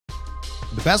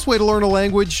The best way to learn a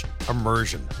language?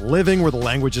 Immersion. Living where the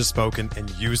language is spoken and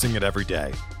using it every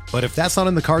day. But if that's not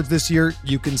in the cards this year,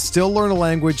 you can still learn a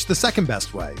language the second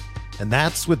best way, and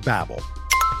that's with Babbel.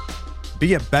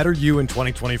 Be a better you in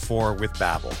 2024 with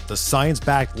Babbel, the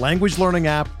science-backed language learning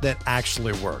app that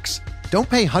actually works. Don't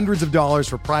pay hundreds of dollars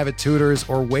for private tutors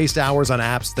or waste hours on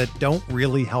apps that don't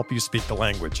really help you speak the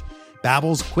language.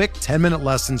 Babbel's quick 10-minute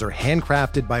lessons are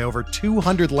handcrafted by over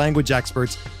 200 language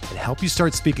experts and help you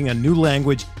start speaking a new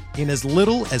language in as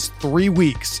little as 3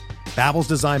 weeks. Babbel's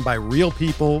designed by real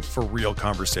people for real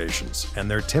conversations,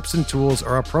 and their tips and tools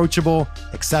are approachable,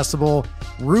 accessible,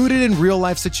 rooted in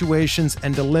real-life situations,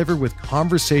 and delivered with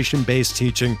conversation-based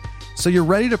teaching, so you're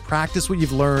ready to practice what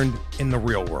you've learned in the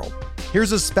real world.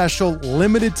 Here's a special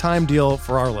limited-time deal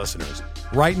for our listeners.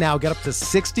 Right now, get up to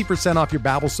 60% off your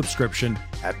Babbel subscription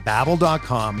at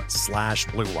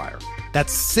babbel.com/Blue Wire.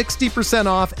 That's 60%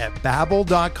 off at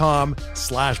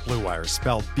babbel.com/Blue Wire,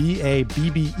 spelled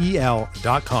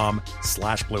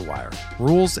BABBEL.com/Blue Wire.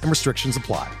 Rules and restrictions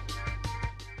apply.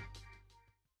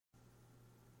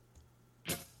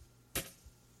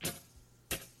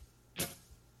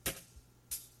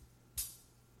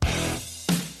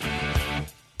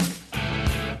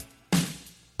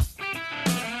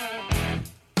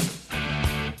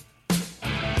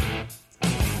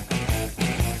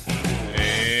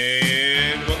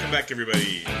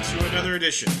 Everybody to another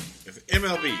edition of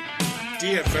MLB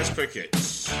DFS Quick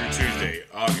Hits, your Tuesday,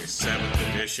 August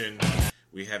 7th edition.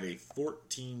 We have a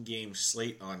 14-game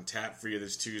slate on tap for you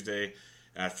this Tuesday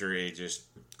after a just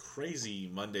crazy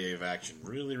Monday of action.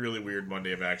 Really, really weird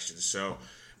Monday of action. So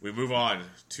we move on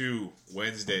to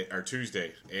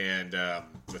Tuesday, and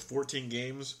with 14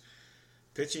 games,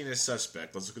 pitching is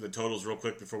suspect. Let's look at the totals real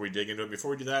quick before we dig into it.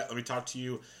 Before we do that, let me talk to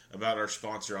you about our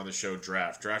sponsor on the show,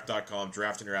 Draft. Draft.com,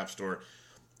 Draft in your app store.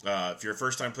 If you're a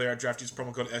first-time player at Draft, use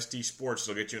promo code SD Sports.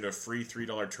 It'll get you into a free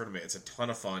 $3 tournament. It's a ton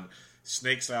of fun.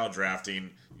 Snake-style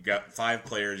drafting. You got 5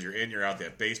 players. You're in, you're out. They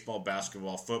have baseball,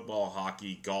 basketball, football,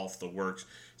 hockey, golf, the works.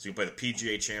 So you can play the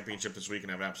PGA Championship this week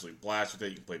and have an absolute blast with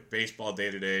it. You can play baseball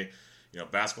day-to-day.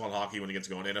 Basketball and hockey when it gets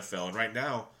going, NFL. And right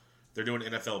now, they're doing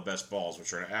NFL Best Balls,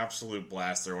 which are an absolute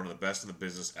blast. They're one of the best in the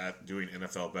business at doing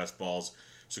NFL Best Balls.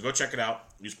 So go check it out.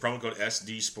 Use promo code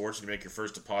SD Sports and you make your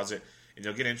first deposit, and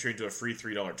you'll get entry into a free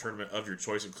 $3 tournament of your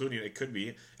choice, including it could be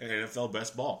an NFL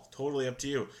Best Ball. Totally up to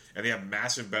you. And they have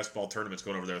massive Best Ball tournaments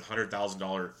going over there with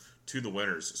 $100,000 to the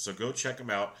winners. So go check them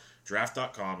out.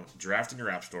 Draft.com, Draft in your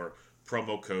app store,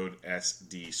 promo code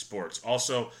SD Sports.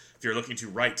 Also, if you're looking to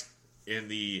write in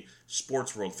the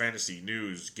sports world, fantasy,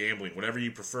 news, gambling, whatever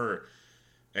you prefer,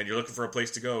 and you're looking for a place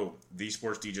to go,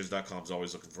 thesportsdgens.com is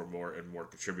always looking for more and more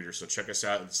contributors. So check us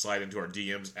out and slide into our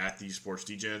DMs at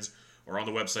thesportsdgens, or on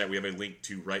the website we have a link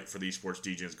to write for the Sports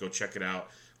DJs. Go check it out.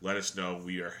 Let us know.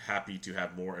 We are happy to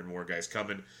have more and more guys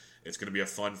coming. It's going to be a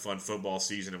fun football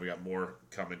season, and we got more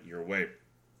coming your way.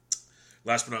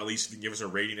 Last but not least, if you can give us a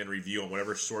rating and review on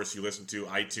whatever source you listen to,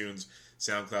 iTunes,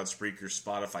 SoundCloud, Spreaker,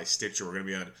 Spotify, Stitcher. We're going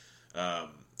to be on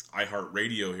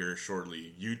iHeartRadio here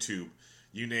shortly, YouTube,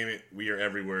 you name it, we are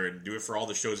everywhere. And do it for all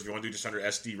the shows. If you want to do just under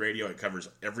SD Radio, it covers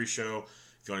every show.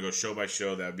 If you want to go show by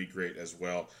show, that would be great as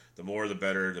well. The more the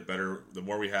better, the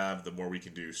more we have, the more we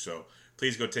can do. So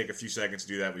please go take a few seconds to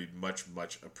do that. We'd much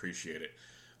appreciate it.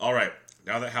 All right,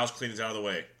 now that house cleaning is out of the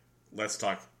way, let's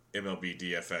talk MLB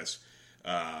DFS.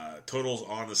 Totals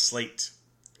on the slate.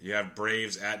 You have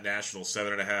Braves at Nationals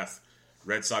 7.5,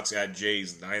 Red Sox at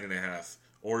Jays 9.5,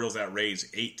 Orioles at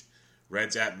Rays 8,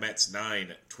 Reds at Mets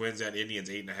 9, Twins at Indians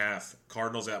 8.5,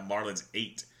 Cardinals at Marlins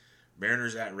 8,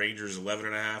 Mariners at Rangers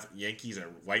 11.5, Yankees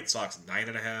at White Sox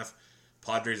 9.5,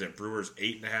 Padres at Brewers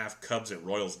 8.5, Cubs at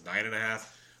Royals 9.5.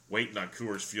 Waiting on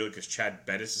Coors Field because Chad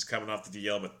Bettis is coming off the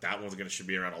DL, but that one's should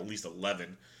be around at least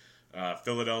 11.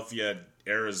 Philadelphia,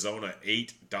 Arizona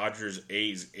 8, Dodgers,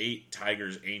 A's 8,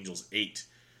 Tigers, Angels 8.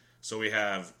 So we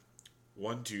have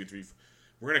 1, 2, 3, 4.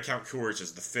 We're going to count Coors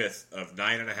as the 5th of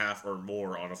 9.5 or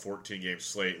more on a 14-game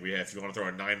slate. We have, if you want to throw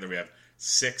a 9 there, we have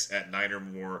 6 at 9 or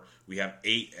more. We have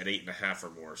 8 at 8.5 or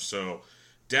more. So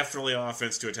definitely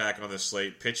offense to attack on this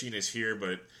slate. Pitching is here,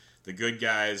 but the good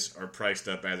guys are priced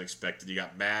up as expected. You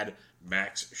got Mad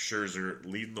Max Scherzer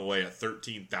leading the way at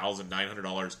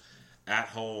 $13,900 at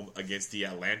home against the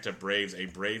Atlanta Braves, a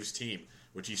Braves team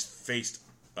which he's faced.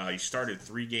 He started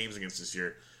 3 games against this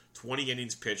year. 20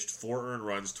 innings pitched, 4 earned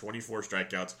runs, 24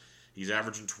 strikeouts. He's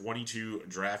averaging 22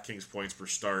 DraftKings points per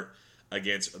start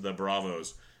against the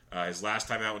Bravos. His last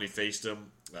time out when he faced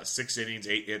them, 6 innings,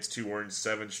 8 hits, 2 earned,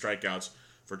 7 strikeouts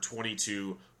for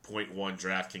 22.1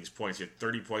 DraftKings points. He had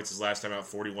 30 points his last time out,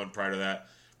 41 prior to that.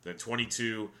 Then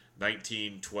 22,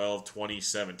 19, 12, 20,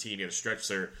 17. He had a stretch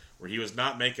there where he was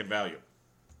not making value.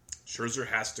 Scherzer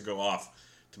has to go off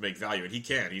to make value, and he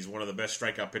can. He's one of the best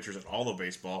strikeout pitchers in all of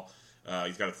baseball.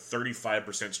 He's got a 35%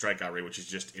 strikeout rate, which is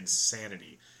just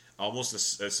insanity. Almost a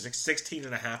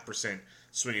 16.5%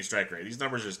 swinging strike rate. These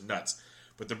numbers are just nuts.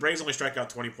 But the Braves only strike out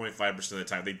 20.5% of the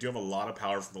time. They do have a lot of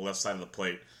power from the left side of the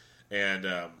plate. And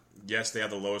yes, they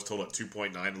have the lowest total at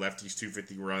 2.9. Lefties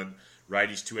 250 run,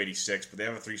 righties 286. But they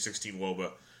have a 316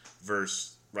 WOBA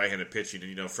versus right-handed pitching.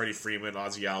 And, Freddie Freeman,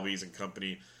 Ozzie Albies, and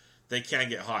company, they can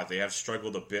get hot. They have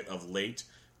struggled a bit of late,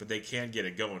 but they can get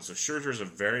it going. So Scherzer's a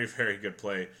very, very good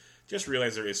play. Just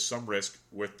realize there is some risk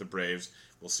with the Braves.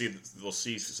 We'll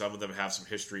see some of them have some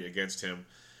history against him.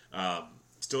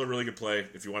 Still a really good play.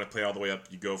 If you want to play all the way up,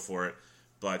 you go for it.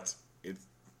 But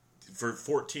for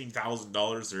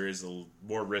 $14,000, there is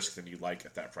more risk than you like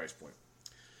at that price point.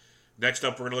 Next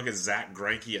up, we're going to look at Zach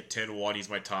Greinke at 10-1. He's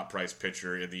my top-priced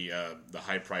pitcher in the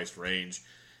high-priced range.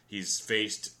 He's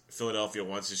faced Philadelphia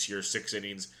once this year, 6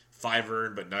 innings, 5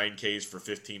 earned, but 9 Ks for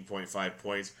 15.5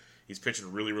 points. He's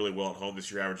pitching really, really well at home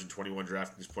this year, averaging 21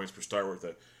 DraftKings points per start with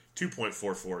a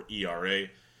 2.44 ERA.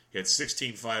 He had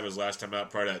 16.5 his last time out,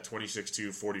 prior to that 26.2,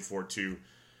 44.2,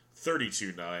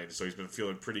 32.9. So he's been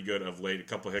feeling pretty good of late. A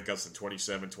couple hiccups in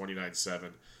 27,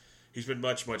 29.7. He's been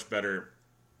much, much better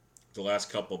the last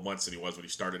couple of months than he was when he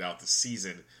started out the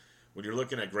season. When you're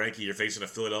looking at Greinke, you're facing a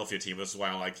Philadelphia team. This is why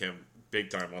I like him big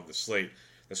time on the slate.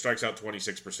 That strikes out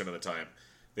 26% of the time.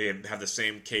 They have the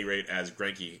same K rate as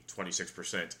Greinke,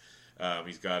 26%.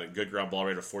 He's got a good ground ball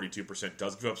rate of 42%.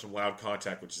 Does give up some loud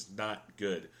contact, which is not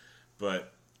good.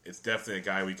 But it's definitely a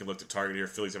guy we can look to target here.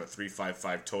 Phillies have a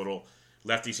 3.55 total.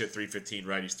 Lefties hit 315,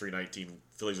 righties 319.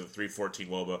 Phillies have a 314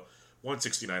 WOBA,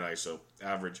 169 ISO,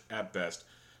 average at best.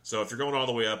 So if you're going all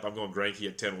the way up, I'm going Greinke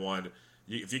at 10-1.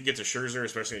 If you can get to Scherzer,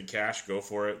 especially in cash, go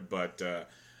for it. But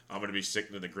I'm going to be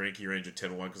sticking in the Greinke range at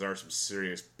 10-1 because there are some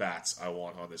serious bats I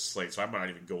want on this slate. So I might not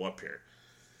even go up here.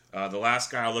 The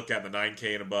last guy I'll look at in the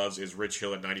 9K and above is Rich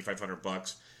Hill at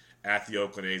 $9,500 at the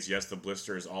Oakland A's. Yes, the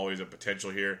blister is always a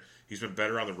potential here. He's been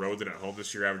better on the road than at home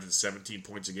this year, averaging 17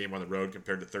 points a game on the road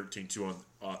compared to 13.2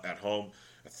 at home.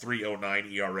 A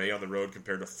 3.09 ERA on the road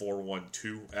compared to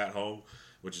 4.12 at home,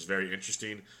 which is very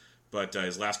interesting. But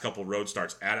his last couple road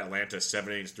starts at Atlanta,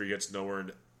 7 innings, 3 hits, no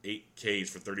earned, 8 Ks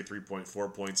for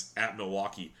 33.4 points. At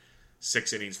Milwaukee,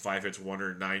 6 innings, 5 hits, 1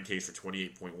 earned, 9 Ks for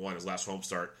 28.1. His last home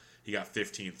start, he got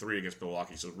 15-3 against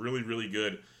Milwaukee. So really, really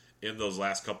good in those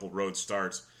last couple road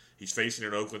starts. He's facing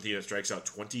an Oakland team that strikes out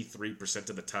 23%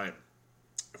 of the time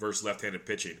versus left-handed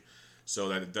pitching. So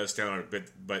that it does stand out a bit,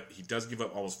 but he does give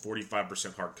up almost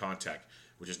 45% hard contact,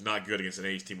 which is not good against an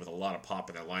A's team with a lot of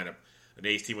pop in that lineup. An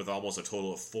A's team with almost a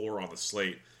total of 4 on the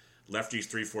slate. Lefties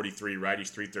 343, righties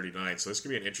 339. So this could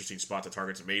be an interesting spot to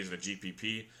target some A's in a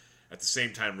GPP. At the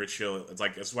same time, Rich Hill,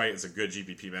 that's why it's a good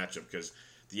GPP matchup, because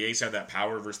the A's have that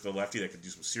power versus the lefty that can do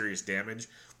some serious damage.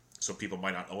 So people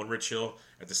might not own Rich Hill.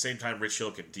 At the same time, Rich Hill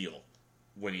can deal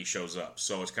when he shows up.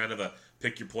 So it's kind of a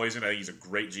pick your poison. I think he's a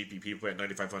great GPP play at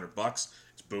 $9,500.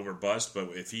 It's boom or bust. But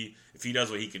if he does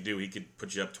what he can do, he could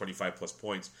put you up 25 plus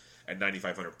points at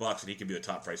 $9,500, and he can be the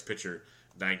top price pitcher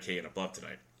 9K and above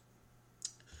tonight.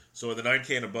 So in the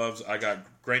 9K and above, I got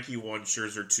Greinke 1,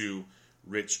 Scherzer 2,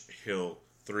 Rich Hill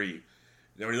 3.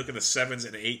 Now when you look at the 7s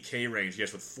and 8K range,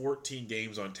 yes, with 14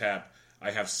 games on tap, I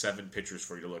have 7 pitchers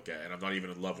for you to look at, and I'm not even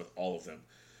in love with all of them.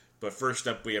 But first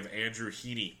up, we have Andrew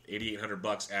Heaney,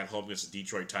 $8,800 at home against the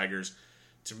Detroit Tigers.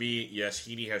 To me, yes,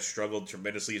 Heaney has struggled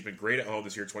tremendously. He's been great at home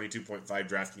this year, 22.5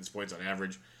 DraftKings points on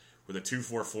average with a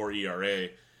 2.44 ERA.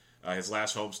 His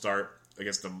last home start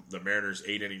against the Mariners,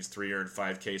 8 innings, 3 earned,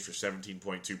 5 Ks for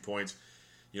 17.2 points.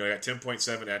 He got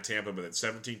 10.7 at Tampa, but then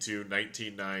 17.2,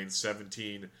 19.9,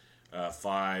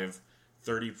 17.5,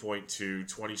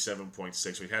 30.2, 27.6.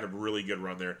 So he had a really good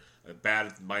run there. A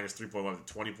bad minus 3.1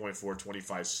 to 20.4,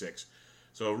 25.6.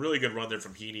 So a really good run there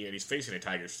from Heaney, and he's facing a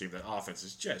Tigers team. That offense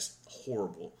is just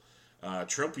horrible.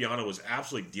 Tropiano was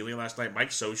absolutely dealing last night. Mike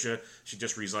Scioscia should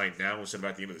just resign now instead of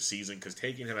at the end of the season, because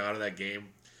taking him out of that game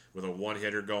with a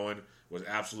one-hitter going was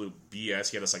absolute BS.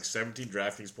 He had us 17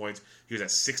 DraftKings points. He was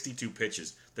at 62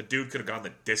 pitches. The dude could have gone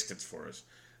the distance for us.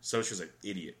 Scioscia's an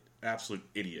idiot. Absolute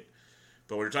idiot.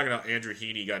 But when you're talking about Andrew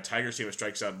Heaney, you got a Tigers team that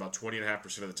strikes out about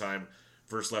 20.5% of the time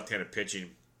versus left-handed pitching.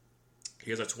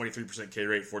 He has a 23% K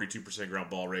rate, 42% ground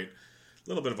ball rate. A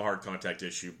little bit of a hard contact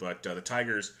issue, but the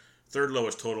Tigers, third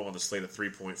lowest total on the slate at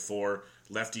 3.4.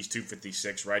 Lefties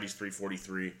 256, righties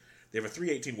 343. They have a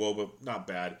 318 WOBA, not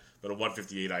bad, but a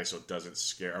 158 ISO doesn't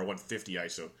scare, or 150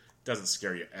 ISO doesn't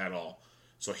scare you at all.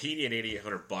 So Heaney at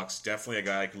 $8,800, definitely a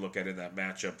guy I can look at in that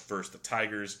matchup versus the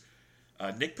Tigers.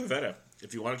 Nick Pivetta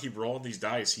if you want to keep rolling these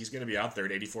dice, he's going to be out there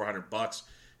at $8,400.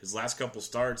 His last couple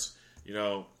starts,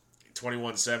 21-7,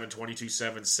 22-7,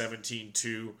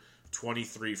 17-2,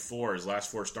 23-4. His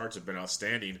last 4 starts have been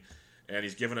outstanding. And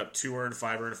he's given up 2 earned,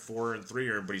 5 earned, 4 earned, 3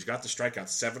 earned, but he's got the strikeouts,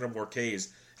 7 or more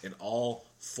Ks in all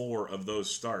 4 of those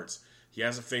starts. He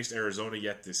hasn't faced Arizona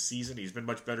yet this season. He's been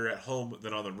much better at home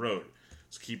than on the road.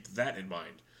 So keep that in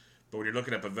mind. But when you're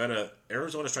looking at Pivetta,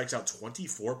 Arizona strikes out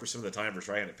 24% of the time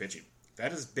for right-handed pitching.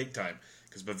 That is big time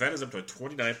because Pivetta's up to a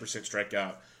 29%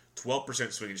 strikeout,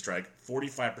 12% swinging strike,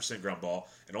 45% ground ball,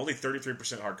 and only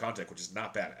 33% hard contact, which is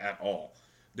not bad at all.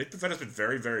 Nick Pivetta's been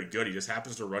very, very good. He just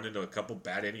happens to run into a couple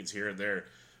bad innings here and there,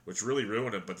 which really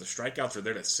ruin him. But the strikeouts are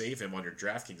there to save him on your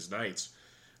DraftKings nights.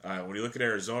 When you look at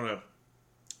Arizona,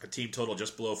 a team total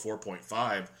just below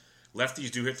 4.5.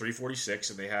 Lefties do hit 346,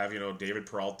 and they have David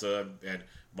Peralta and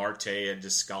Marte and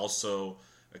Descalso,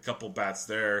 a couple bats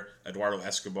there, Eduardo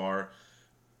Escobar.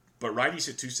 But righties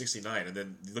hit 269, and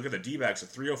then you look at the D-backs, a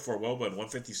 304 WOBA and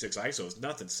 156 ISO is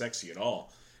nothing sexy at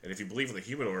all. And if you believe in the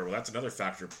humidor, well, that's another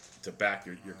factor to back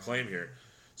your claim here.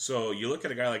 So you look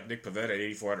at a guy like Nick Pivetta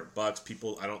at $8,400.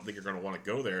 People, I don't think are going to want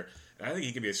to go there. And I think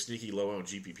he can be a sneaky low-owned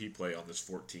GPP play on this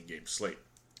 14-game slate.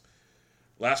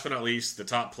 Last but not least, the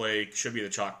top play should be the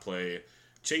chalk play.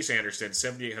 Chase Anderson,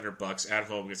 $7,800 at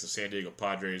home against the San Diego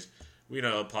Padres. We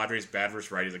know Padres bad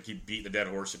versus righties. I keep beating the dead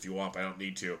horse if you want, but I don't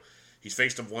need to. He's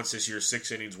faced them once this year,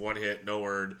 6 innings, 1 hit, no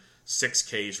earned, 6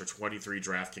 Ks for 23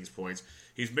 DraftKings points.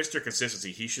 He's Mr.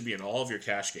 Consistency. He should be in all of your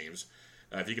cash games.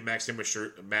 If you can max him with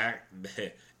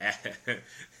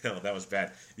hell, that was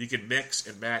bad. You can mix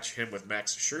and match him with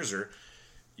Max Scherzer.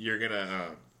 You're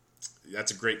gonna.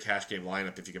 That's a great cash game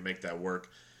lineup if you can make that work.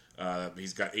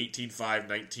 He's got 18-5,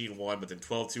 19-1, but then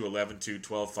 12-2, 11-2,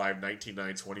 12-5,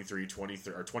 19-9, 23,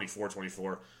 23, or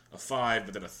 24-24, a 5,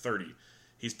 but then a 30.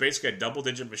 He's basically a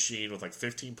double-digit machine with like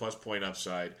 15-plus point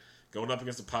upside, going up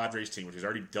against the Padres team, which he's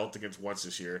already dealt against once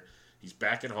this year. He's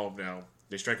back at home now.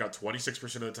 They strike out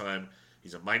 26% of the time.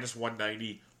 He's a minus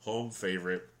 190 home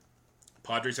favorite.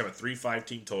 Padres have a 3-5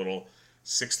 team total,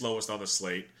 6th lowest on the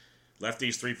slate.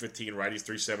 Lefties 315, righties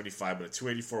 375, but a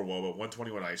 284 WOBA,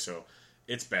 121 ISO.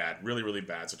 It's bad, really, really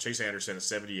bad. So Chase Anderson at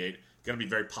 78, going to be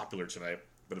very popular tonight,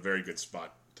 but a very good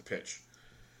spot to pitch.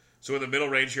 So in the middle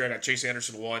range here, I got Chase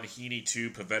Anderson 1, Heaney 2,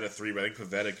 Pivetta 3. But I think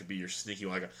Pivetta could be your sneaky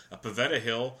one. Like a Pivetta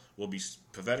Hill will be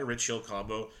Pivetta Rich Hill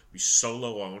combo, be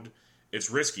solo owned.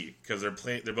 It's risky because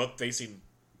they're both facing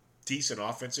decent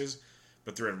offenses,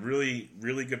 but they're in really,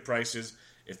 really good prices.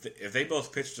 If they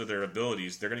both pitch to their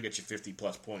abilities, they're going to get you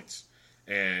 50-plus points.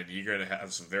 And you're going to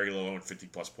have some very low-owned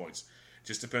 50-plus points.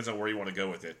 Just depends on where you want to go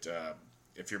with it.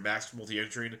 If you're max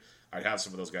multi-entering, I'd have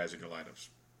some of those guys in your lineups.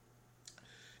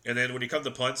 And then when you come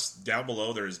to punts, down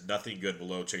below, there is nothing good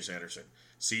below Chase Anderson.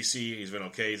 CC, he's been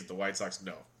okay. He's at the White Sox?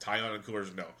 No. Tyon and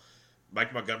Coolers? No.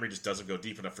 Mike Montgomery just doesn't go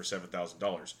deep enough for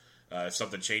 $7,000. If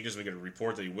something changes, we get a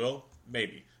report that he will,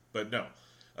 maybe. But no.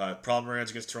 Problem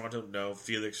Moran's against Toronto? No.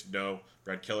 Felix? No.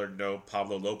 Brad Keller? No.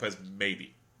 Pablo Lopez?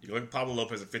 Maybe. You can look at Pablo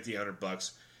Lopez at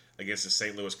 $5,800 against the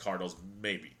St. Louis Cardinals?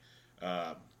 Maybe.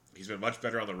 He's been much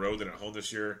better on the road than at home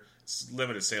this year. It's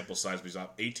limited sample size, but he's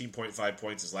up 18.5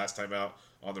 points his last time out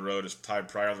on the road. His time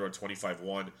prior on the road,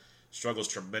 25-1. Struggles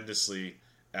tremendously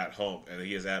at home, and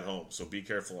he is at home, so be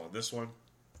careful on this one.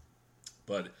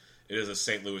 But it is a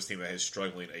St. Louis team that is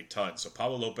struggling a ton. So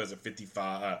Pablo Lopez at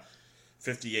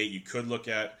 58 you could look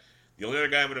at. The only other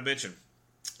guy I'm going to mention,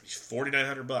 he's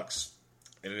 $4,900,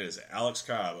 and it is Alex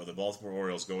Cobb of the Baltimore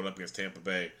Orioles going up against Tampa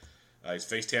Bay. He's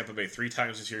faced Tampa Bay 3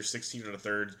 times this year, 16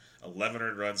 1/3, 11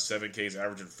 earned runs, 7 Ks,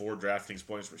 averaging 4 DraftKings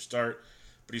points per start.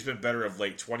 But he's been better of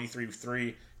late.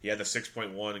 23-3, he had the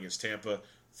 6.1 against Tampa,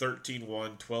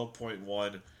 13-1,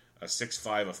 12.1, a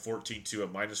 6.5, a 14.2, a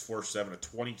minus 4.7, a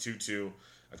 22.2,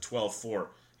 a 12.4.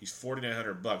 He's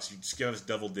 $4,900. You just give us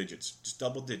double digits. Just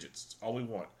double digits. That's all we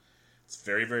want. It's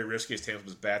very, very risky as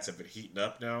Tampa's bats have been heating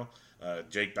up now.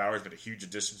 Jake Bauer has been a huge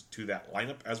addition to that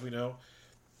lineup, as we know.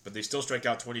 But they still strike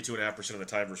out 22.5% of the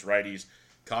time versus righties.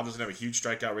 Cobb doesn't have a huge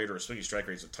strikeout rate or a swinging strike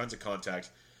rate, so tons of contact,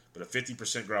 but a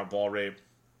 50% ground ball rate.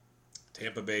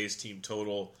 Tampa Bay's team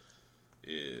total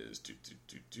is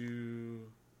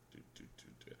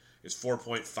is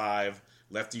 4.5.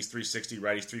 Lefties 360,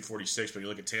 righties 346. But you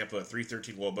look at Tampa,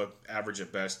 313 WOBA, average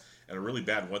at best, and a really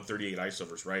bad 138 ISO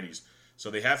versus righties.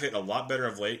 So they have hit a lot better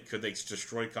of late. Could they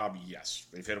destroy Cobb? Yes.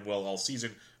 They've hit him well all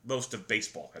season. Most of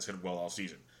baseball has hit him well all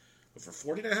season. But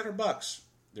for $4,900,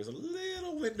 there's a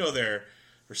little window there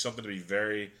for something to be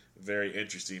very, very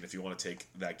interesting if you want to take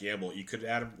that gamble. You could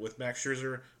add him with Max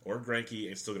Scherzer or Greinke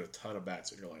and still get a ton of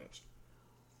bats in your lineups.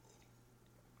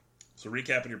 So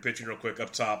recapping your pitching real quick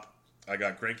up top. I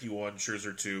got Greinke 1,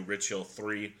 Scherzer 2, Rich Hill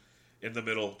 3. In the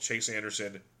middle, Chase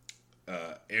Anderson,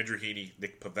 Andrew Heaney,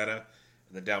 Nick Pivetta,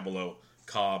 and then down below,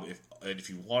 Cobb. If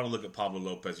you want to look at Pablo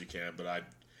Lopez, you can, but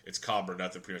it's Cobb or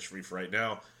nothing pretty much for me for right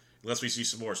now, unless we see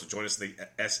some more. So join us in the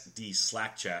SD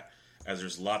Slack chat, as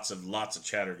there's lots of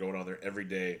chatter going on there every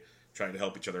day, trying to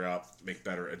help each other out, make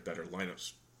better and better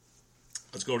lineups.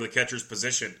 Let's go to the catcher's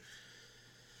position,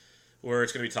 where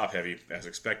it's going to be top heavy, as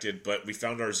expected. But we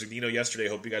found our Zunino yesterday.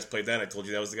 Hope you guys played that. I told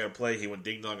you that was the guy to play. He went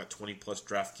ding-dong at 20-plus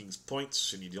DraftKings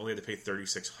points, and you only had to pay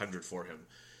 $3,600 for him.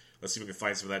 Let's see if we can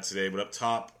find some of that today. But up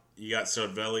top, you got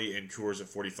Cervelli and Coors at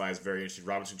 45. It's very interesting.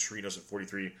 Robinson Chirinos at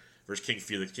 43 versus King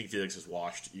Felix. King Felix is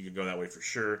washed. You can go that way for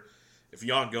sure. If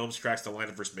Yan Gomes cracks the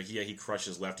lineup versus Mejia, he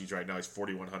crushes lefties right now. He's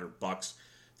 $4,100.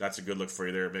 That's a good look for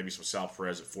you there. Maybe some Sal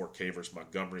Perez at 4K versus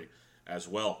Montgomery as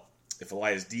well. If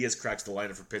Elias Diaz cracks the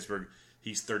lineup for Pittsburgh,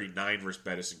 he's 39 versus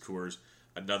Bettis and Coors.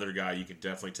 Another guy you can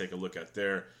definitely take a look at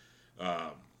there.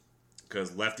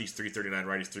 Because lefties 339,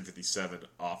 righties 357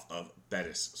 off of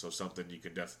Bettis. So something you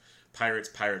can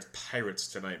Pirates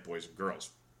tonight, boys and girls.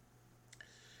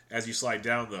 As you slide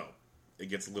down, though, it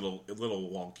gets a little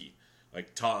wonky.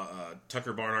 Like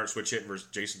Tucker Barnhart switch hitting versus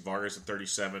Jason Vargas at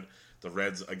 37. The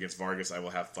Reds against Vargas. I will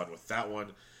have fun with that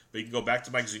one. But you can go back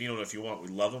to Mike Zunino if you want. We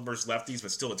love him versus lefties,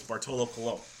 but still, it's Bartolo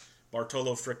Colon.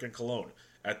 Bartolo frickin' Colon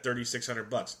at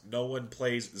 $3,600. No one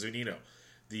plays Zunino.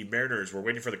 The Mariners, we're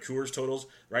waiting for the Coors totals.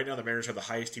 Right now, the Mariners have the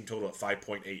highest team total at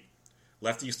 5.8.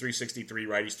 Lefties 363,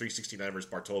 righties 369 versus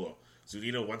Bartolo.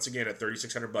 Zunino, once again, at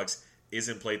 $3,600 is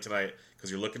in play tonight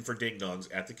because you're looking for ding-dongs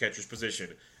at the catcher's position,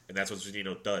 and that's what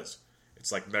Zunino does.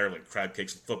 It's like Maryland, crab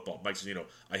cakes and football. Mike Zunino,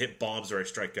 I hit bombs or I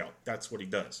strike out. That's what he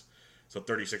does. So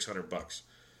 $3,600.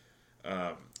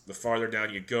 The farther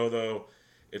down you go, though,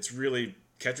 it's really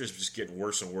catchers just getting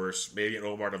worse and worse. Maybe an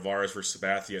Omar Narvaez versus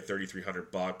Sabathia at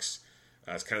 $3,300.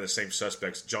 It's kind of the same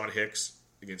suspects. John Hicks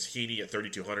against Heaney at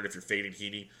 $3,200 if you're fading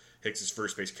Heaney. Hicks is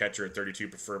first base catcher at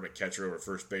 $32. Prefer him at catcher over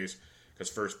first base because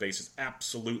first base is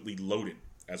absolutely loaded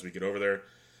as we get over there.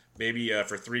 Maybe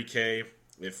for $3K,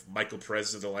 if Michael Perez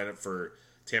is in the lineup for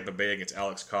Tampa Bay against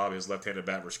Alex Cobb, his left-handed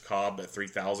bat versus Cobb at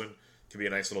 $3,000, can be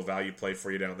a nice little value play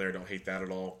for you down there. Don't hate that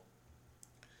at all.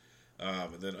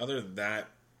 And then other than that,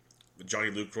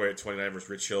 Johnny Lucroy at 29 versus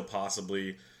Rich Hill,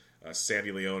 possibly.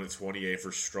 Sandy Leone at 28 for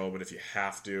Stroman if you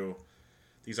have to.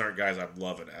 These aren't guys I'm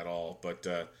loving at all, but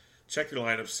check your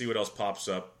lineup, see what else pops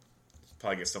up.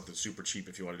 Probably get something super cheap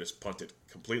if you want to just punt it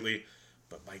completely.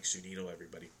 But Mike Zunino,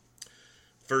 everybody.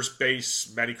 First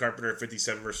base, Matty Carpenter at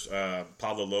 57 versus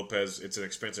Pablo Lopez. It's an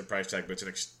expensive price tag, but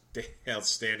it's an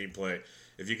outstanding play.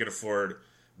 If you can afford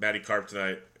Matty Carp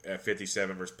tonight at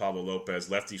 57 versus Pablo Lopez.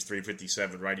 Lefties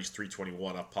 357, righties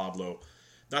 321 off Pablo.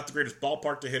 Not the greatest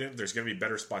ballpark to hit in. There's going to be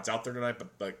better spots out there tonight,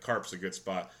 but Carp's a good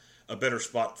spot. A better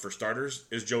spot for starters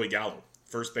is Joey Gallo.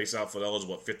 First base outfield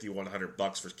eligible at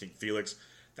 $5,100 for King Felix.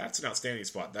 That's an outstanding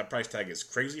spot. That price tag is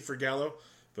crazy for Gallo,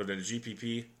 but in a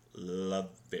GPP, love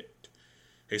it.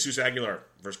 Jesus Aguilar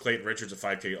versus Clayton Richards at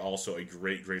 5K, also a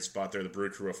great spot there. The Brew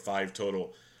Crew of 5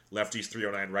 total. Lefties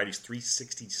 309, righties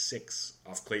 366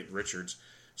 off Clayton Richards.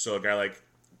 So a guy like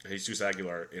Jesus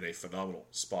Aguilar in a phenomenal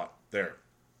spot there.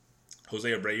 Jose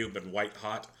Abreu been white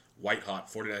hot,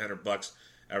 $4,900,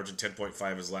 averaging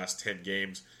 10.5 his last 10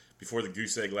 games. Before the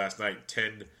goose egg last night,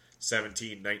 10,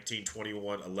 17, 19,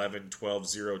 21, 11, 12,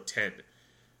 0, 10.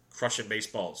 Crushing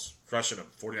baseballs, crushing them.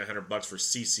 $4,900 for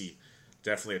CC.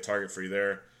 Definitely a target for you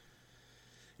there.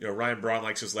 You know, Ryan Braun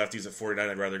likes his lefties at 49.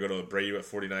 I'd rather go to Abreu at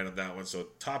 49 on that one. So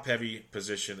top-heavy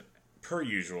position per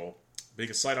usual. But you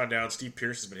can slide on down. Steve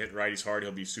Pearce has been hitting righties hard.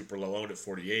 He'll be super low-owned at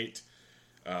 48.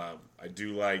 I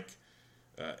do like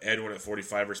Edwin at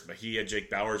 45 versus Mejia.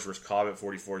 Jake Bowers versus Cobb at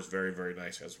 44 is very, very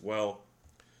nice as well.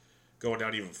 Going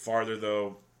down even farther,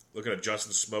 though, looking at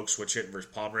Justin Smoke switch hitting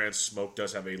versus Pomeranz. Smoke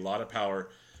does have a lot of power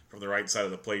from the right side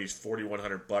of the plate. He's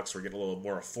 $4,100. We're getting a little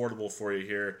more affordable for you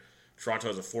here. Toronto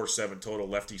has a 4-7 total.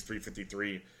 Lefties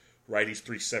 353, righties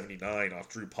 379 off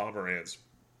Drew Pomeranz.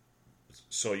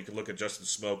 So you can look at Justin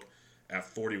Smoke at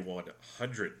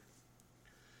 4,100.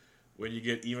 When you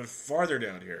get even farther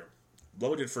down here,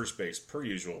 loaded first base per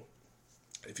usual.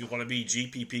 If you want to be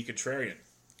GPP contrarian,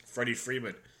 Freddie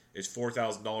Freeman is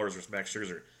 $4,000 versus Max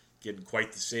Scherzer, getting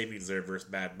quite the savings there versus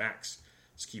Mad Max.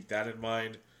 Just keep that in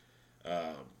mind.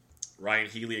 Ryan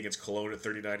Healy against Cologne at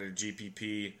 39 in a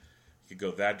GPP. You could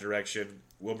go that direction.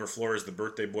 Wilmer Flores, the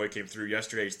birthday boy, came through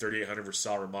yesterday. He's 3,800 for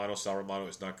Sal Romano. Sal Romano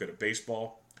is not good at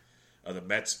baseball. The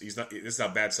Mets, this is how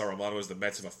bad Sal Romano is. The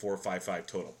Mets have a 4.55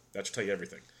 total. That should tell you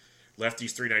everything.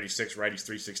 Lefties 396, righties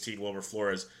 316. Wilmer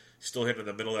Flores still hitting in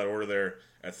the middle of that order there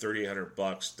at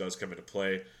 $3,800. Does come into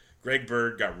play. Greg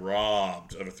Bird got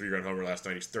robbed of a 3-run homer last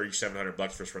night. He's $3,700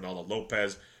 versus Ronaldo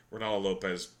Lopez. Ronaldo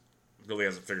Lopez really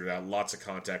hasn't figured it out. Lots of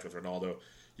contact with Ronaldo.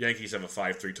 Yankees have a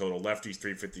 5-3 total. Lefties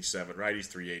 357, righties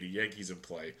 380. Yankees in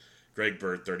play. Greg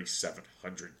Bird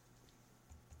 3,700.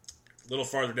 A little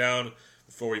farther down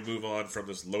before we move on from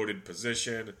this loaded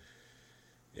position.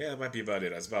 Yeah, that might be about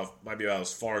it. Might be about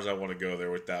as far as I want to go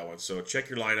there with that one. So check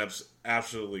your lineups.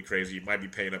 Absolutely crazy. You might be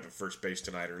paying up at first base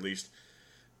tonight, or at least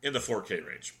in the 4K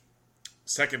range.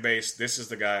 Second base, this is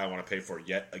the guy I want to pay for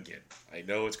yet again. I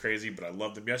know it's crazy, but I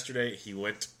loved him yesterday. He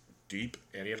went deep,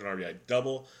 and he had an RBI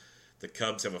double. The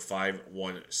Cubs have a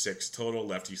 5-1-6 total.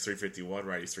 Lefties 351,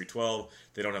 righties 312.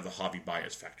 They don't have the hobby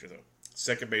bias factor, though.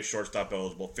 Second base, shortstop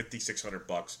eligible,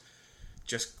 $5,600.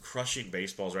 Just crushing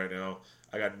baseballs right now.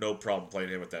 I got no problem playing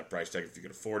him with that price tag if you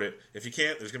can afford it. If you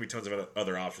can't, there's going to be tons of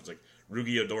other options, like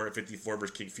Rugi Odor at 54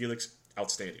 versus King Felix.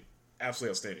 Outstanding.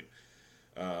 Absolutely outstanding.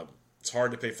 It's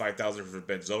hard to pay $5,000 for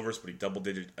Ben Zobrist, but he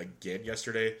double-digit again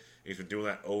yesterday. He's been doing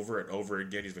that over and over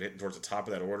again. He's been hitting towards the top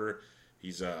of that order.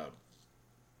 He's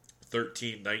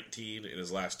 13-19 in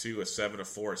his last two, a 7-4, a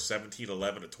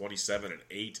 17-11, a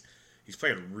 27-8. He's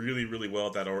playing really, really well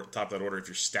at that top of that order. If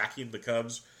you're stacking the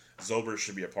Cubs, Zobrist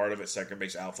should be a part of it. Second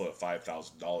base outfield at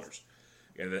 $5,000.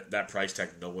 And that price tag,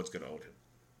 no one's going to own him.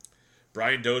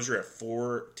 Brian Dozier at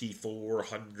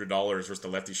 $4,400 versus the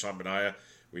lefty Sean Manaea.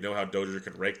 We know how Dozier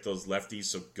can rake those lefties,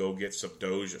 so go get some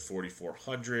Doge at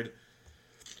 $4,400. A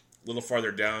little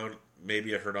farther down,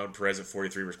 maybe a Hernan Perez at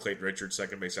 43 versus Clayton Richards,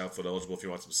 second base outfield eligible if you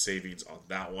want some savings on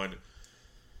that one.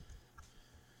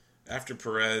 After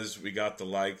Perez, we got the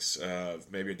likes of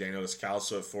maybe a Daniel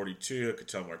Descalso at 42, a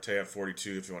Ketel Marte at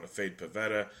 42 if you want to fade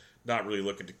Pivetta. Not really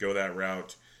looking to go that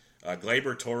route.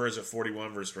 Gleyber Torres at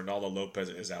 41 versus Ronaldo Lopez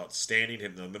is outstanding,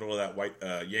 hitting in the middle of that white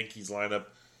Yankees lineup.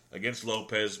 Against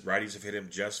Lopez, righties have hit him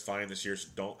just fine this year, so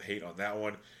don't hate on that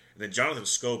one. And then Jonathan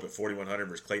Scope at 4,100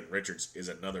 versus Clayton Richards is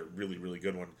another really, really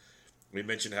good one. We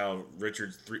mentioned how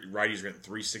Richards righties are getting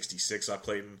 366 off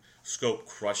Clayton. Scope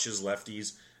crushes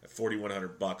lefties at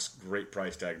 $4,100. Great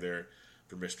price tag there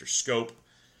for Mr. Scope.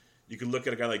 You can look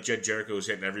at a guy like Jed Jericho who's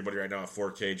hitting everybody right now at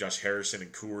 4K. Josh Harrison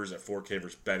and Coors at 4K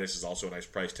versus Bettis is also a nice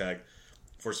price tag.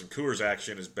 For some Coors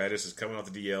action, as Bettis is coming off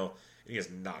the DL, and he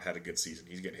has not had a good season.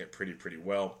 He's getting hit pretty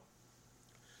well.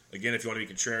 Again, if you want to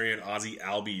be contrarian, Ozzie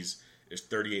Albies is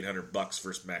 $3,800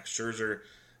 versus Max Scherzer.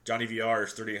 Johnny VR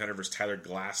is $3,800 versus Tyler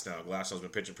Glasnow. Glasnow's been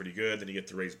pitching pretty good. Then you get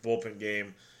the Rays bullpen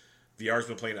game. VR's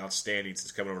been playing outstanding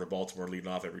since coming over to Baltimore, leading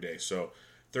off every day. So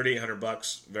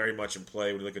 $3,800, very much in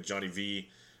play. When you look at Johnny V,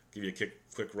 give you a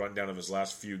quick rundown of his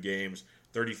last few games.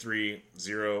 33,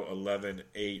 0, 11,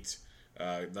 8.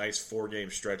 Nice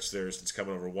 4-game stretch there since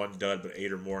coming over. One dud, but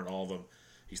 8 or more in all of them.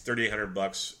 He's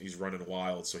 $3,800. He's running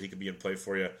wild, so he could be in play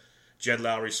for you. Jed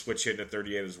Lowry switch hitting at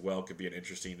 38 as well could be an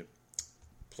interesting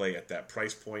play at that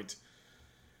price point.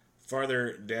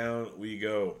 Farther down we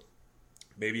go.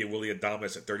 Maybe a Willy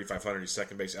Adames at $3,500. He's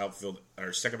second base outfield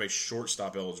or second base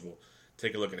shortstop eligible.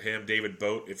 Take a look at him. David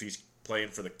Boat, if he's playing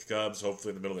for the Cubs,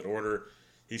 hopefully in the middle of that order.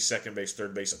 He's second base,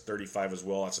 third base at 35 as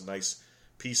well. That's a nice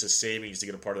piece of savings to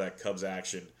get a part of that Cubs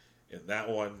action in that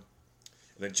one. And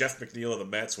then Jeff McNeil of the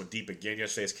Mets went deep again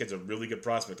yesterday. This kid's a really good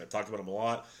prospect. I talked about him a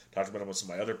lot. Talked about him on some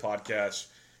of my other podcasts.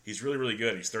 He's really, really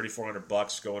good. He's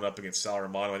 $3,400 going up against Sal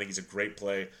Romano. I think he's a great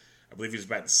play. I believe he was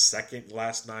batting second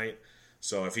last night.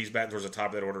 So if he's batting towards the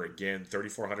top of that order again,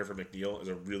 $3,400 for McNeil is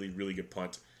a really, really good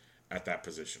punt at that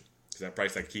position. Because that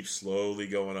price tag keeps slowly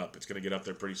going up. It's going to get up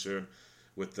there pretty soon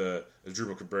with the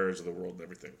Drupal Cabreras of the world and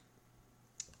everything.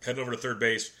 Heading over to third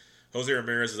base, Jose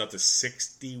Ramirez is up to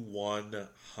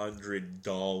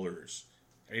 $6,100.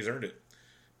 And he's earned it.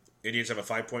 Indians have a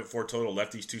 5.4 total.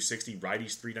 Lefties 260,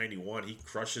 righties 391. He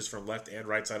crushes from left and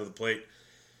right side of the plate.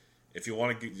 If you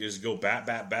want to just go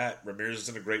bat, Ramirez is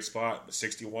in a great spot. The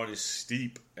 61 is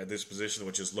steep at this position,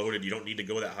 which is loaded. You don't need to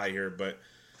go that high here, but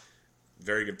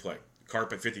very good play.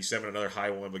 Carp at 57, another high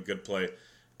one, but good play.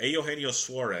 Eugenio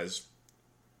Suarez,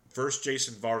 first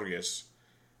Jason Vargas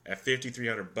at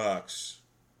 $5,300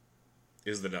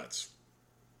 is the nuts.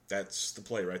 That's the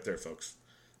play right there, folks.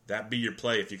 That be your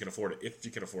play if you can afford it.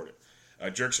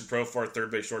 Jerkson Profar,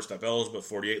 third base shortstop eligible at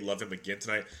 48. Love him again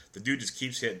tonight. The dude just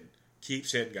keeps hitting.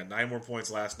 Got 9 more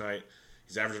points last night.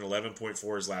 He's averaging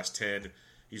 11.4 his last 10.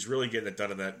 He's really getting it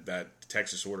done in that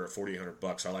Texas order at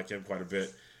 $4,800. I like him quite a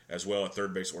bit as well at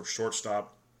third base or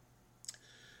shortstop.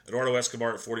 Eduardo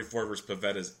Escobar at 44 versus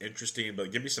Pivetta is interesting,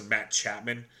 but give me some Matt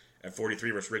Chapman at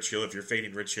 43 versus Rich Hill. If you're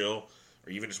fading Rich Hill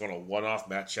or even just want a one-off,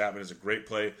 Matt Chapman is a great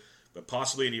play, but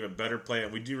possibly an even better play.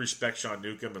 And we do respect Sean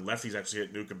Newcomb, and lefties actually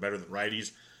hit Newcomb better than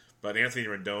righties. But Anthony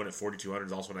Rendon at 4,200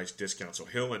 is also a nice discount. So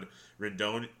Hill and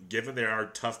Rendon, given they are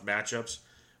tough matchups,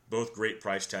 both great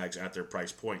price tags at their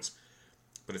price points.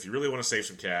 But if you really want to save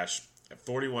some cash, at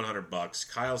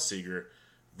 $4,100, Kyle Seager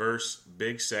versus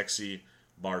Big Sexy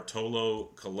Bartolo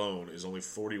Colon is only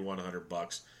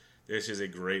 $4,100. This is a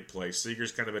great play.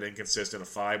 Seager's kind of been inconsistent, a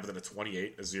 5, but then a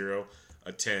 28, a 0,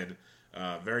 a 10.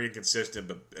 Very inconsistent,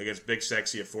 but against Big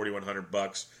Sexy at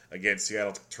 $4,100. Again,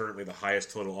 Seattle currently the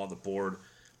highest total on the board.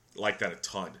 Like that a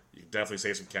ton. You can definitely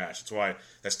save some cash. That's why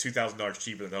that's $2,000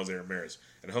 cheaper than Jose Ramirez.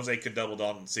 And Jose could double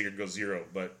down and Seager goes 0,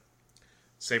 but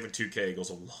saving $2K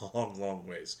goes a long, long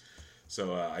ways.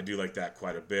 So I do like that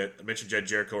quite a bit. I mentioned Jed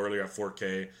Jericho earlier at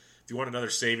 $4K. If you want another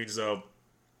savings, though,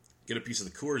 get a piece of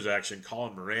the Coors action.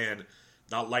 Colin Moran,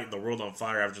 not lighting the world on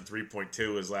fire, averaging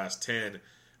 3.2 his last 10.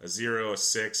 A 0, a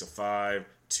 6, a 5,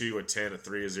 2, a 10, a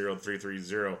 3, a 0, 3, 3,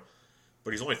 0.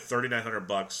 But he's only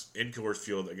 $3,900 in Coors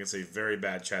Field against a very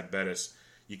bad Chad Bettis.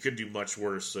 You could do much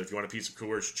worse. So if you want a piece of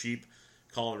Coors cheap,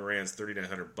 Colin Moran's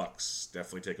 $3,900.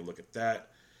 Definitely take a look at that.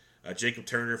 Jacob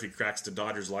Turner, if he cracks the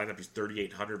Dodgers lineup, he's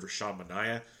 $3,800 for Sean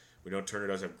Manaea. We know Turner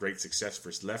does have great success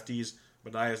versus lefties.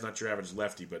 Manaea's not your average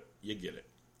lefty, but you get it.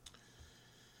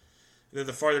 And then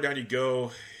the farther down you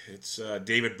go, it's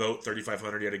David Boat,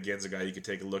 $3,500 yet again is a guy you could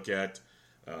take a look at.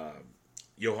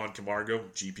 Johan Camargo,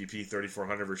 GPP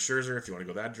 3,400 versus Scherzer. If you want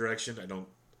to go that direction, I don't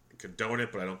condone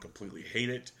it, but I don't completely hate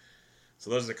it. So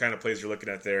those are the kind of plays you're looking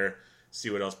at there. See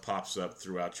what else pops up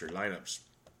throughout your lineups.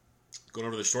 Going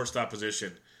over to the shortstop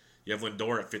position, you have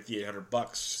Lindor at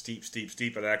 $5,800. Steep, steep,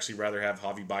 steep. I'd actually rather have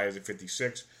Javi Baez at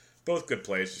 $56. Both good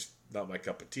plays, just not my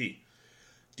cup of tea.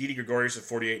 Didi Gregorius at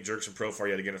 48, Jerkson Profar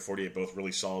yet again at 48, both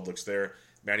really solid looks there.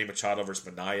 Manny Machado versus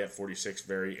Manaea at 46,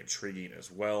 very intriguing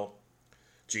as well.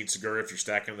 Gene Segura, if you're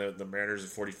stacking the Mariners at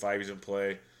 45, he's in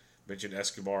play. Mentioned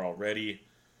Escobar already.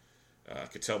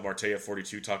 Ketel Marte at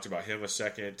 42, talked about him a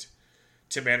second.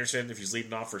 Tim Anderson, if he's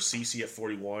leading off for CC at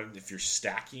 41. If you're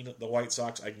stacking the White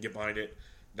Sox, I can get behind it.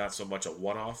 Not so much a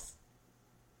one-off.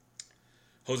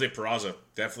 Jose Peraza,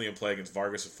 definitely in play against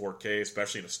Vargas at 4K,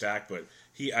 especially in a stack, but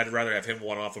I'd rather have him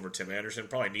one-off over Tim Anderson.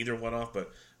 Probably neither one-off,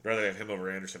 but I'd rather have him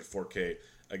over Anderson at 4K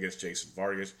against Jason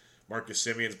Vargas. Marcus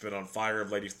Simeon's been on fire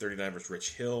of late. He's 39 versus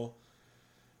Rich Hill.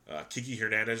 Kiki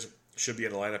Hernandez should be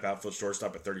in the lineup, outfield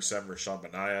shortstop at 37 versus Sean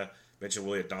Manaea. Mentioned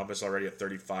Willie Adames already at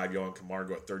 35. Johan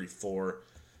Camargo at 34.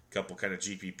 A couple kind of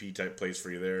GPP type plays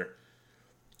for you there.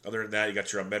 Other than that, you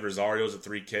got your Ahmed Rosario's at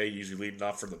 3K, usually leading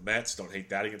off from the Mets. Don't hate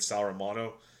that against Sal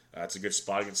Romano. It's a good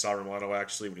spot against Sal Romano,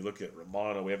 actually. When you look at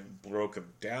Romano, we haven't broke him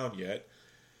down yet.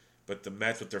 But the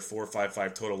Mets with their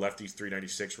 4.55 total, lefties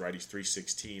 396, righties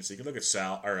 316. So you can look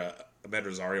at Ahmed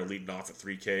Rosario leading off at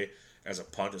 3K as a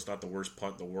punt. It's not the worst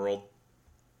punt in the world.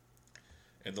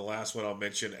 And the last one I'll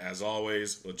mention, as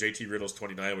always, well, JT Riddle's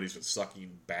 29, but he's been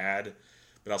sucking bad.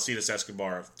 But Alcides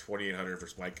Escobar of 2,800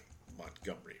 versus Mike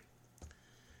Montgomery.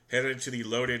 Headed into the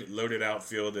loaded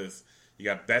outfield, if you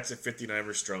got Betts at 59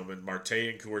 versus Stroman, Marte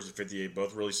and Coors at 58,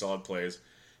 both really solid plays.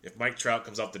 If Mike Trout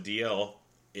comes off the DL,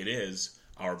 it is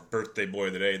our birthday boy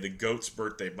of the day, the GOAT's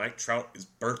birthday. Mike Trout's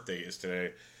birthday is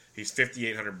today. He's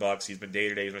 $5,800. He's been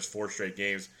day-to-day. He's missed 4 straight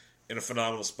games in a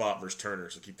phenomenal spot versus Turner,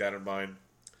 so keep that in mind.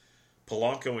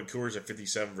 Polanco and Coors at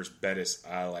 57 versus Bettis.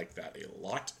 I like that a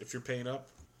lot if you're paying up,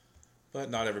 but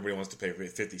not everybody wants to pay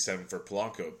 57 for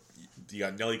Polanco. You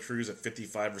got Nelly Cruz at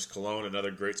 55 versus Colon,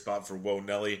 another great spot for Whoa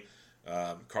Nelly.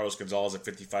 Carlos Gonzalez at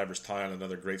 55 versus Tyon,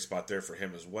 another great spot there for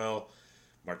him as well.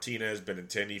 Martinez,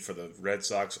 Benintendi for the Red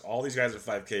Sox. All these guys at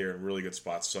 5K are in really good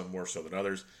spots, some more so than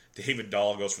others. David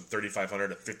Dahl goes from 3,500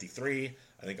 to 53.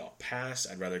 I think I'll pass.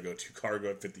 I'd rather go to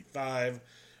Cargo at 55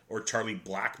 or Charlie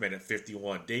Blackmon at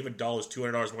 51. David Dahl is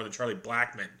 $200 more than Charlie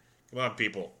Blackmon. Come on,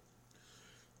 people.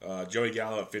 Joey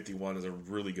Gallo at 51 is a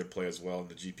really good play as well in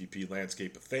the GPP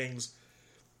landscape of things.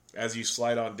 As you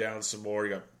slide on down some more,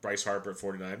 you got Bryce Harper at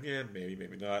 49. Yeah, maybe,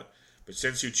 maybe not. But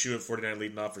Senshu Chu at 49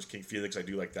 leading off versus King Felix, I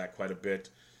do like that quite a bit.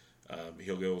 He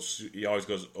always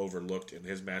goes overlooked in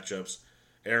his matchups.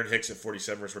 Aaron Hicks at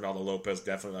 47 versus Ronaldo Lopez,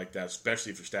 definitely like that,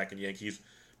 especially if you're stacking Yankees.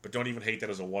 But don't even hate that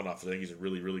as a one-off. I think he's a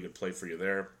really, really good play for you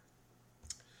there.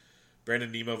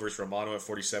 Brandon Nimmo versus Romano at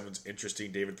 47 is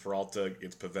interesting. David Peralta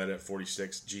against Pivetta at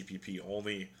 46, GPP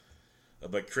only.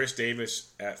 But Chris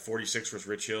Davis at 46 versus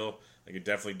Rich Hill, I could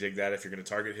definitely dig that. If you're going to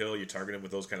target Hill, you target him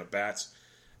with those kind of bats.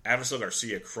 Avisel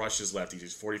Garcia crushes lefties.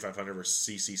 He's 4,500 versus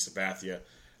CC Sabathia.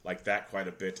 Like that quite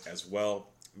a bit as well.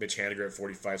 Mitch Haniger at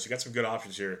 45. So you got some good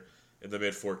options here in the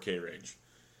mid 4K range.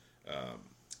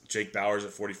 Jake Bowers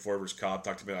at 44 versus Cobb.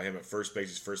 Talked about him at first base.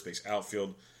 His first base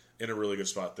outfield in a really good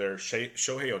spot there. Shohei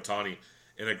Ohtani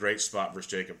in a great spot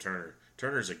versus Jacob Turner.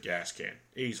 Turner's a gas can.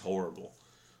 He's horrible.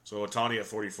 So Otani at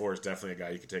 44 is definitely a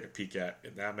guy you can take a peek at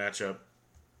in that matchup.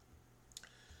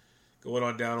 Going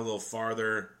on down a little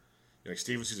farther,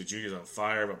 Steven Souza Jr. is on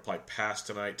fire, but probably pass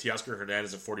tonight. Teoscar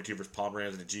Hernandez at 42 versus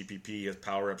Pomeranz in the GPP. His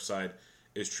power upside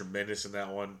is tremendous in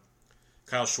that one.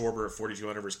 Kyle Schwarber at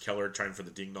 4,200 versus Keller, trying for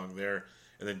the ding-dong there.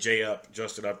 And then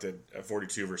Justin Upton at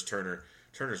 42 versus Turner.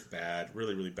 Turner's bad,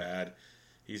 really, really bad.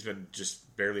 He's been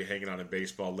just barely hanging on in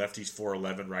baseball. Lefty's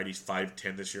 4'11", righty's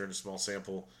 5'10" this year in a small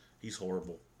sample. He's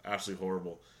horrible, absolutely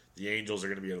horrible. The Angels are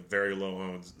going to be a very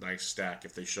low-owned, nice stack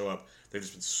if they show up. They've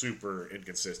just been super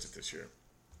inconsistent this year.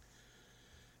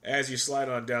 As you slide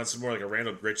on down, some more like a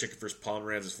Randall Grichuk versus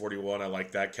Pomeranz is 41. I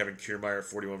like that. Kevin Kiermaier at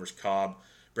 41 versus Cobb.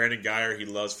 Brandon Guyer, he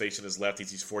loves facing his lefties.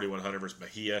 He's 4,100 versus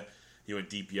Mejia. He went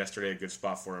deep yesterday. A good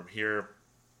spot for him here.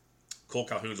 Cole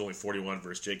Calhoun's only 41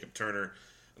 versus Jacob Turner.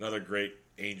 Another great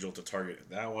Angel to target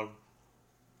in that one.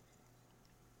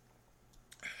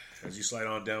 As you slide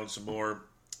on down some more,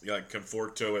 you got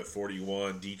Conforto at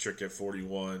 41, Dietrich at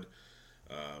 41.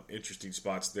 Interesting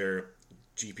spots there.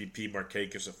 GPP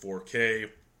Markakis at 4K.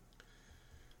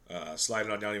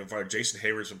 Sliding on down even farther, Jason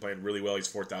Hayward's been playing really well. He's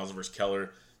 4,000 versus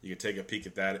Keller. You can take a peek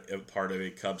at that part of a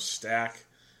Cubs stack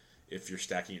if you're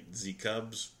stacking Z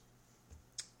Cubs.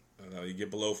 You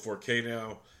get below 4K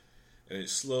now, and it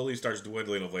slowly starts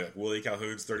dwindling of late. Like Willie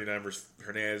Calhoun's 39 versus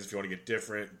Hernandez. If you want to get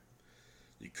different,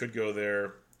 you could go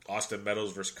there. Austin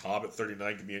Meadows versus Cobb at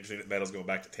 39 could be interesting. Meadows going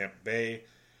back to Tampa Bay.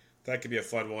 That could be a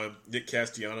fun one. Nick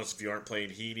Castellanos, if you aren't playing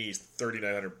Heaney, he's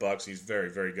 $3,900. He's very,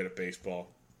 very good at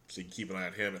baseball. So you can keep an eye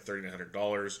on him at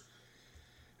 $3,900.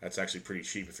 That's actually pretty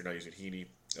cheap if you're not using Heaney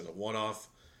as a one-off.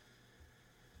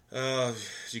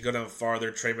 As you go down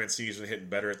farther, Trey Mancini's been hitting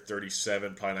better at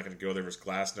 37. Probably not going to go there versus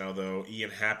Glass now, though.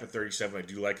 Ian Happ at 37, I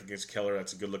do like against Keller.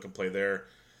 That's a good-looking play there.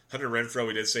 Hunter Renfroe,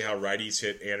 we did say how righties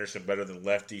hit Anderson better than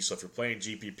lefties. So if you're playing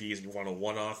GPPs and you want a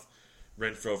one-off,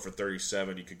 Renfroe for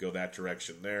 37, you could go that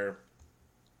direction there.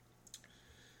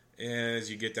 And as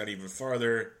you get down even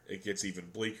farther, it gets even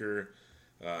bleaker.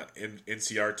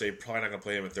 Inciarte, probably not going to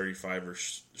play him at 35 or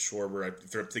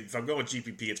Schwarber. If I'm going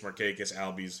GPP, it's Markakis,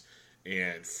 Albies,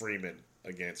 and Freeman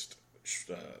against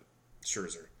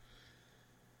Scherzer.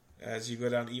 As you go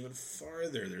down even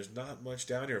farther, there's not much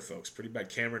down here, folks. Pretty bad.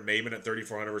 Cameron Maybin at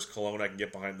 3,400 versus Cologne. I can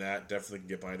get behind that. Definitely can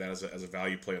get behind that as a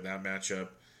value play in that matchup.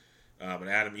 And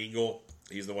Adam Engel,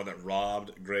 he's the one that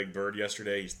robbed Greg Bird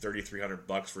yesterday. He's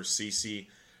 $3,300 for CC.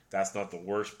 That's not the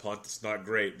worst punt. It's not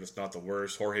great, but it's not the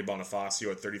worst. Jorge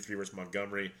Bonifacio at 33 versus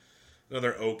Montgomery.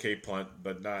 Another okay punt,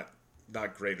 but not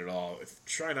great at all.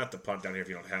 Try not to punt down here if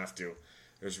you don't have to.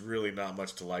 There's really not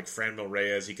much to like. Franmil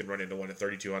Reyes, he can run into one at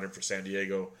 3,200 for San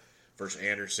Diego versus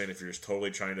Anderson if you're just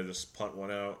totally trying to just punt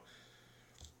one out.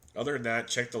 Other than that,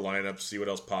 check the lineup, see what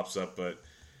else pops up, but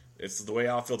it's the way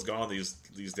outfield's gone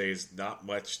these days, not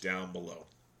much down below.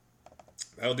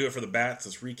 That'll do it for the bats.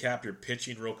 Let's recap your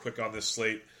pitching real quick on this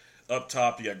slate. Up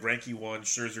top, you got Greinke 1,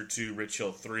 Scherzer 2, Rich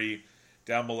Hill 3.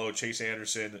 Down below, Chase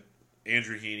Anderson,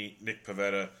 Andrew Heaney, Nick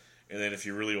Pivetta. And then if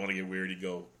you really want to get weird, you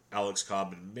go Alex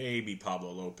Cobb and maybe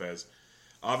Pablo Lopez.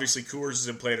 Obviously, Coors is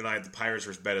in play tonight. The Pirates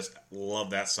versus Bettis. Love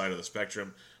that side of the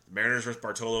spectrum. The Mariners versus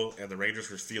Bartolo and the Rangers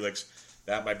versus Felix.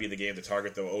 That might be the game to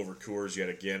target, though, over Coors yet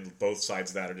again. Both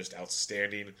sides of that are just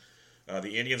outstanding.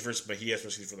 The Indians versus Mejia,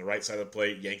 especially from the right side of the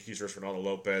plate. Yankees versus Ronaldo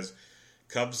Lopez.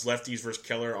 Cubs lefties versus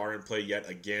Keller are in play yet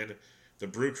again. The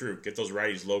Brew Crew, get those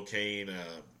righties. Locane,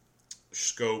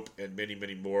 Scope, and many,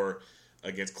 many more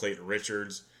against Clayton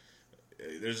Richards.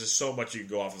 There's just so much you can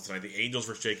go off of tonight. The Angels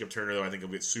versus Jacob Turner, though, I think will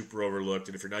get super overlooked.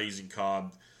 And if you're not using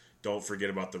Cobb, don't forget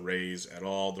about the Rays at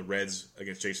all. The Reds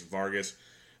against Jason Vargas.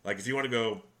 Like, if you want to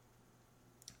go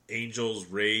Angels,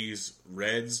 Rays,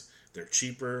 Reds, they're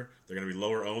cheaper. They're going to be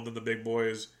lower owned than the big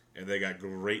boys. And they got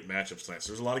great matchups tonight.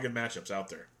 So there's a lot of good matchups out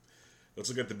there. Let's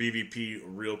look at the BVP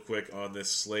real quick on this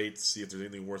slate. See if there's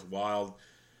anything worthwhile.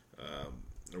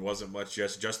 There wasn't much.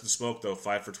 Yes, Justin Smoke, though,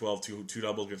 5 for 12, two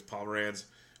doubles against Pomeranz.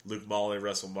 Luke Molly,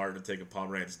 Russell Martin taking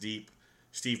Pomeranz deep.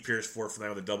 Steve Pearce, 4 for 9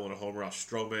 with a double and a homer off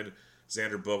Stroman.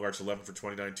 Xander Bogaerts, 11 for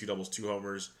 29, 2 doubles, 2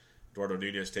 homers. Eduardo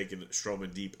Nunez taking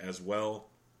Stroman deep as well.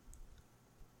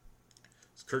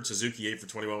 Kurt Suzuki, 8 for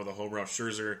 21 with a homer off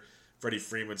Scherzer. Freddie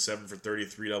Freeman, 7 for 30,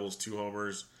 3 doubles, 2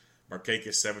 homers.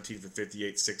 Markakis, 17 for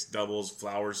 58, 6 doubles.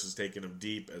 Flowers is taking him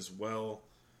deep as well.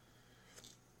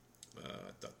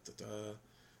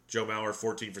 Joe Mauer,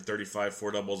 14 for 35,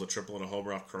 4 doubles, a triple, and a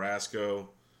homer off Carrasco.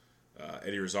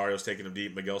 Eddie Rosario's taking him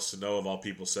deep. Miguel Sano, of all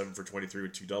people, 7 for 23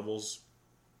 with 2 doubles.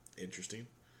 Interesting.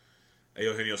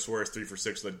 Eugenio Suarez, 3 for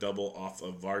 6 with a double off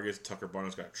of Vargas. Tucker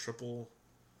Barnum's got a triple.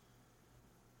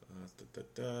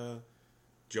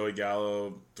 Joey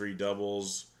Gallo, 3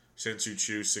 doubles. Sensu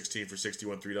Chu, 16 for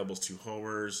 61, 3 doubles, 2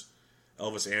 homers.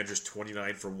 Elvis Andrus,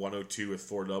 29 for 102 with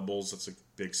 4 doubles. That's a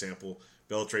big sample.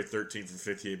 Beltre, 13 for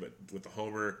 58, but with the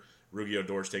homer. Rugi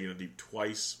Odor's taking a deep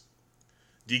twice.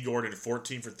 D. Gordon,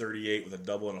 14 for 38 with a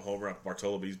double and a homer up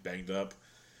Bartolo, but he's banged up.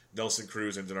 Nelson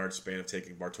Cruz and Denard Span have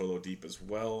taken Bartolo deep as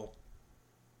well.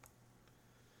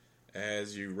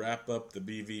 As you wrap up the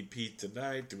BVP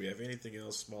tonight, do we have anything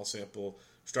else? Small sample.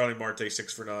 Starling Marte,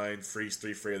 6 for 9. Freese,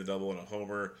 3 for 8 with a double and a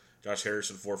homer. Josh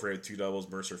Harrison, 4 for 8, 2 doubles.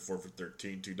 Mercer, 4 for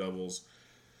 13, 2 doubles.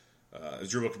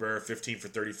 Asdrubal Cabrera, 15 for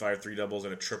 35, 3 doubles,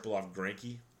 and a triple off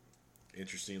Greinke.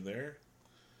 Interesting there.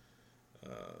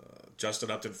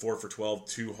 Justin Upton, 4 for 12,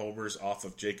 2 homers off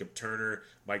of Jacob Turner.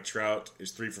 Mike Trout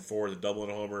is 3 for 4 with a double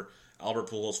and a homer. Albert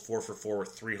Pujols, 4 for 4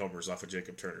 with 3 homers off of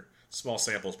Jacob Turner. Small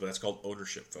samples, but that's called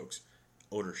ownership, folks.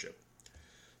 Ownership.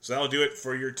 So that'll do it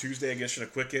for your Tuesday edition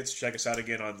of Quick Hits. Check us out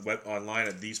again online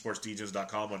at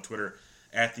thesportsdgens.com, on Twitter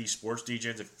at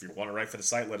thesportsdgens. If you want to write for the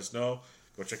site, let us know.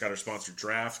 Go check out our sponsor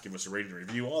draft. Give us a rating and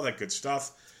review, all that good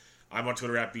stuff. I'm on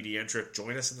Twitter at BDentric.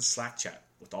 Join us in the Slack chat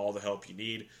with all the help you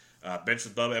need. Bench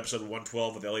with Bubba, episode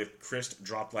 112 with Elliot Christ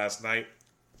dropped last night,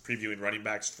 previewing running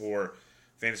backs for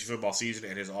fantasy football season,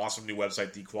 and his awesome new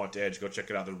website, The Quant Edge. Go check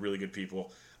it out. They're really good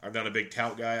people. I'm not a big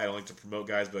tout guy. I don't like to promote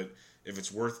guys, but if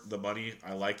it's worth the money,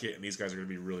 I like it, and these guys are going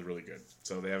to be really, really good.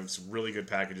 So they have some really good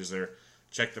packages there.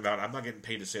 Check them out. I'm not getting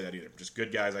paid to say that either. Just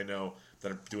good guys I know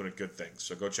that are doing a good thing.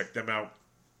 So go check them out.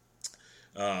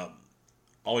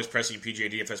 Always Pressing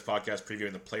PGA DFS podcast,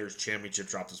 previewing the Players' Championship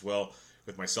dropped as well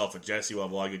with myself and Jesse. We'll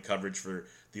have a lot of good coverage for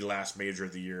the last major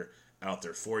of the year out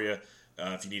there for you.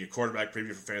 If you need a quarterback preview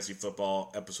for fantasy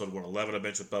football, episode 111 of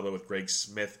Bench with Bubba with Greg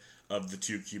Smith of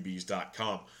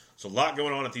the2QBs.com. So a lot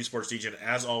going on at the Sports Degen.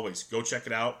 As always, go check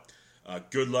it out.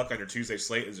 Good luck on your Tuesday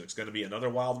slate. It's going to be another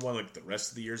wild one like the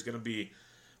rest of the year is going to be.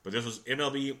 But this was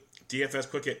MLB DFS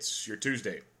Quick Hits, your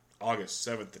Tuesday, August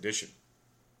 7th edition.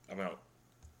 I'm out.